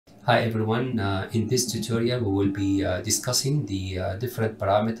Hi everyone, in this tutorial we will be discussing the different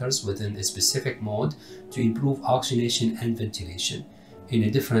parameters within a specific mode to improve oxygenation and ventilation. In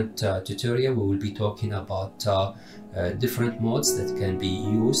a different tutorial we will be talking about different modes that can be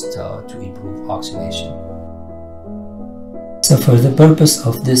used to improve oxygenation. So for the purpose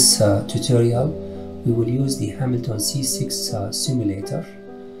of this tutorial we will use the Hamilton C6 simulator,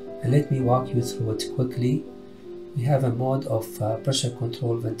 and let me walk you through it quickly. We have a mode of pressure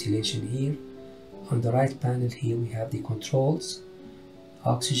control ventilation here. On the right panel here we have the controls,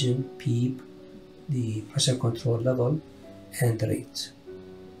 oxygen, PEEP, the pressure control level, and the rate.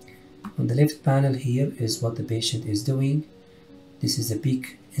 On the left panel here is what the patient is doing. This is the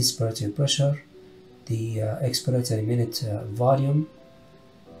peak inspiratory pressure, the expiratory minute volume,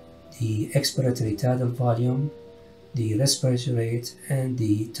 the expiratory tidal volume, the respiratory rate, and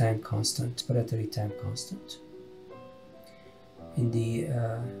the time constant, respiratory time constant. In the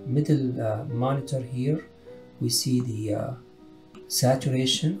middle monitor here, we see the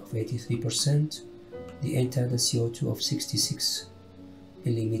saturation of 83%, the entitled CO2 of 66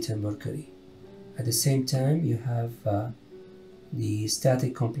 millimeter mercury. At the same time, you have the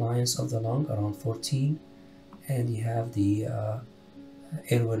static compliance of the lung around 14, and you have the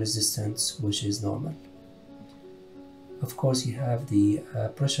airway resistance, which is normal. Of course, you have the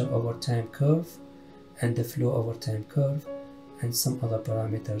pressure over time curve and the flow over time curve, and some other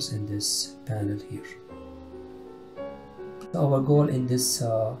parameters in this panel here. Our goal in this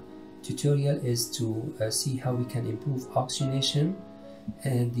tutorial is to see how we can improve oxygenation,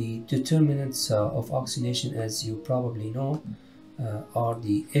 and the determinants of oxygenation, as you probably know, are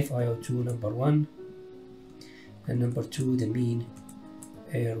the FiO2 number 1, and number 2 the mean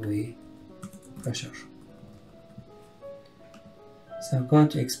airway pressure. So I'm going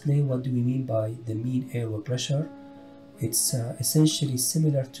to explain what do we mean by the mean airway pressure. It's essentially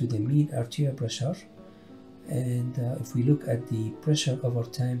similar to the mean arterial pressure, and if we look at the pressure over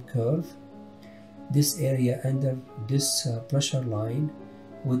time curve, this area under this pressure line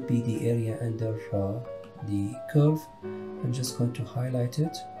would be the area under the curve. I'm just going to highlight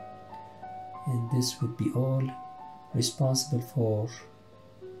it, and this would be all responsible for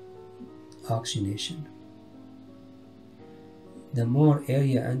oxygenation. The more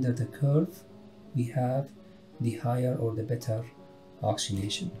area under the curve we have, the higher or the better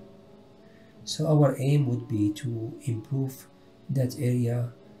oxygenation. So our aim would be to improve that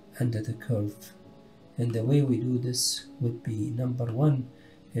area under the curve, and the way we do this would be, number 1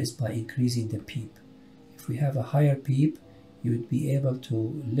 is by increasing the PEEP. If we have a higher PEEP, you would be able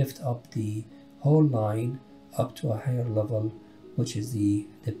to lift up the whole line up to a higher level, which is the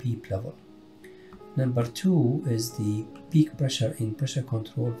PEEP level. Number 2 is the peak pressure in pressure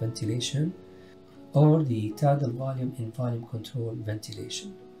control ventilation, or the tidal volume in volume control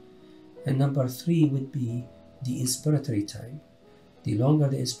ventilation. And number 3 would be the inspiratory time. The longer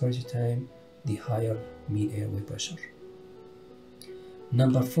the inspiratory time, the higher mean airway pressure.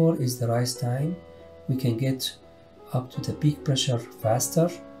 Number 4 is the rise time. We can get up to the peak pressure faster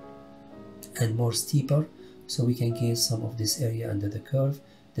and more steeper, so we can gain some of this area under the curve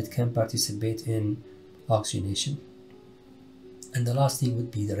that can participate in oxygenation. And the last thing would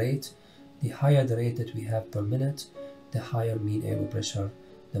be the rate. The higher the rate that we have per minute, the higher mean airway pressure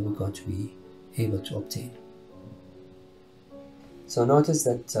that we're going to be able to obtain. So notice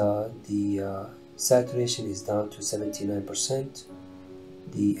that the saturation is down to 79%,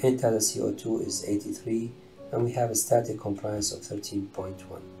 the entitled CO2 is 83, and we have a static compliance of 13.1.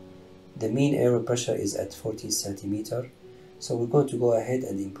 The mean airway pressure is at 14 centimeter. So we're going to go ahead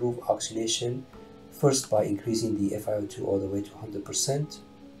and improve oxygenation, first by increasing the FiO2 all the way to 100%.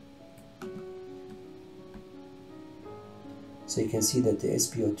 So you can see that the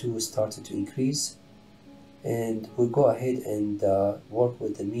SpO2 started to increase, and we'll go ahead and work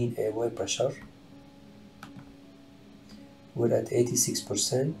with the mean airway pressure. We're at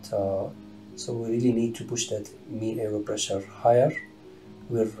 86%, so we really need to push that mean airway pressure higher.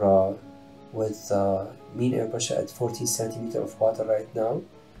 We're with mean air pressure at 14 centimeter of water right now.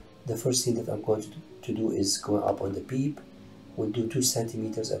 The first thing that I'm going to do is go up on the PEEP. We'll do 2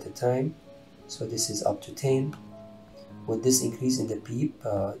 centimeters at a time, so this is up to 10. With this increase in the PEEP,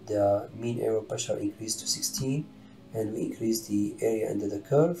 the mean airway pressure increased to 16, and we increased the area under the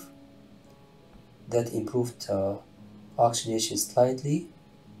curve. That improved oxygenation slightly,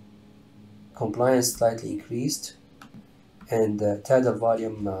 compliance slightly increased, and the tidal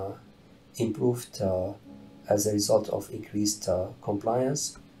volume improved as a result of increased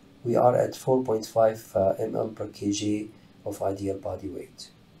compliance. We are at 4.5 ml per kg of ideal body weight.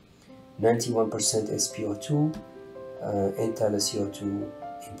 91% SpO2, entitled CO2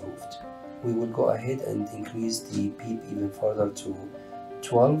 improved. We will go ahead and increase the PEEP even further to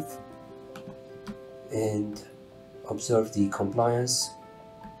 12 and observe the compliance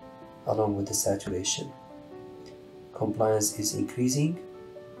along with the saturation. Compliance is increasing.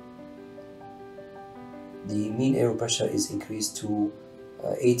 The mean airway pressure is increased to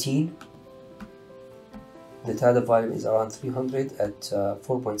 18. The tidal volume is around 300 at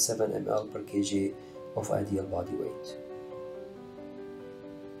 4.7 ml per kg of ideal body weight.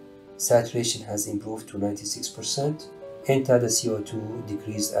 Saturation has improved to 96%, and tidal CO2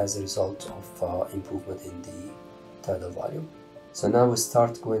 decreased as a result of improvement in the tidal volume. So now we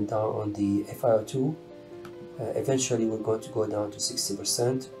start going down on the FiO2. Eventually we're going to go down to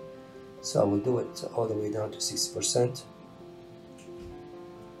 60%. So I will do it all the way down to 60%.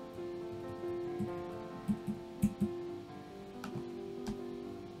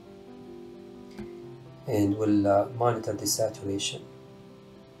 And we'll monitor the saturation.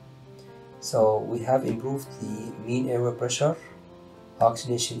 So we have improved the mean airway pressure,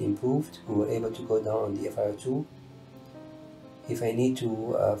 oxygenation improved, we were able to go down on the FiO2. If I need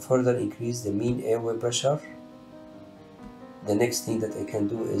to further increase the mean airway pressure, the next thing that I can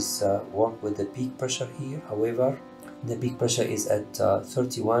do is work with the peak pressure here. However, the peak pressure is at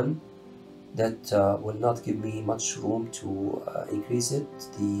 31. That will not give me much room to increase it.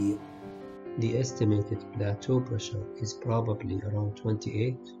 The estimated plateau pressure is probably around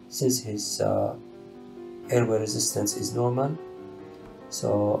 28, since his airway resistance is normal,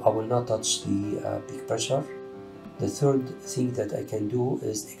 so I will not touch the peak pressure. The third thing that I can do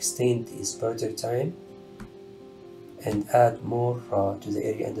is extend the inspiratory time and add more to the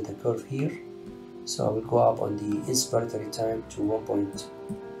area under the curve here. So I will go up on the inspiratory time to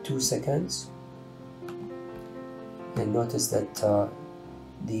 1.2 seconds, and notice that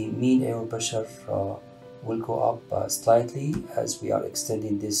the mean airway pressure will go up slightly as we are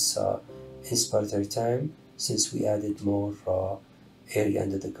extending this inspiratory time, since we added more area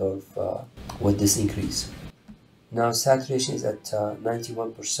under the curve with this increase. Now saturation is at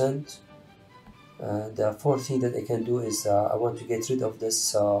 91%. The fourth thing that I can do is I want to get rid of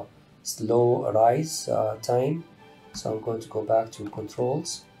this slow rise time. So I'm going to go back to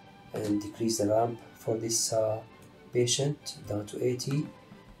controls and decrease the ramp for this patient down to 80.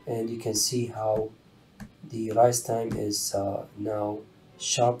 And you can see how the rise time is now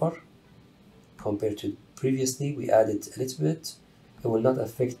sharper compared to previously. We added a little bit. It will not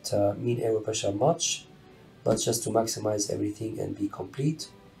affect mean airway pressure much, but just to maximize everything and be complete.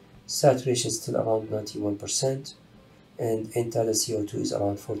 Saturation is still around 91%, and tidal CO2 is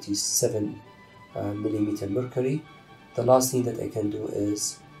around 47 millimeter mercury. The last thing that I can do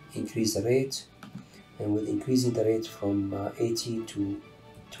is increase the rate, and with increasing the rate from 18 to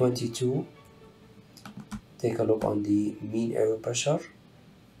 22, take a look on the mean airway pressure.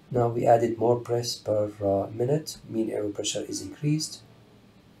 Now we added more breaths per minute. Mean airway pressure is increased,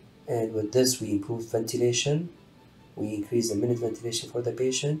 and with this we improved ventilation. We increased the minute ventilation for the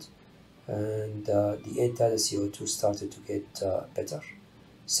patient, and the end-tidal CO2 started to get better.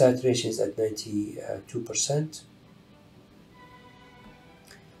 Saturation is at 92%.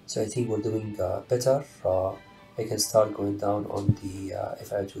 So I think we're doing better. I can start going down on the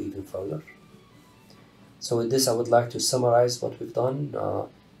FiO2 even further. So with this, I would like to summarize what we've done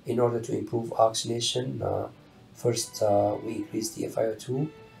in order to improve oxygenation. First, we increased the FiO2,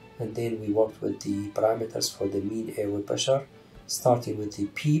 and then we worked with the parameters for the mean airway pressure, starting with the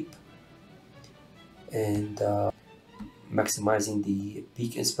PEEP and maximizing the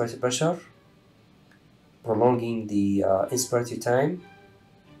peak inspiratory pressure, prolonging the inspiratory time,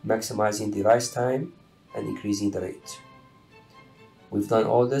 maximizing the rise time, and increasing the rate. We've done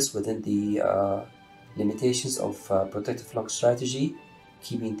all this within the limitations of protective lung strategy,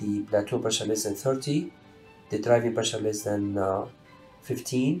 keeping the plateau pressure less than 30, the driving pressure less than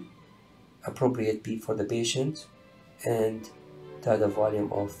 15, appropriate PEEP for the patient, and tidal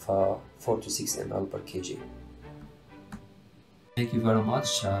volume of 4 to 6 ml per kg. Thank you very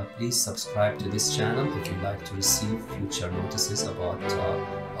much. Please subscribe to this channel if you'd like to receive future notices about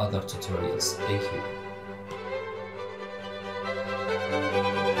other tutorials. Thank you.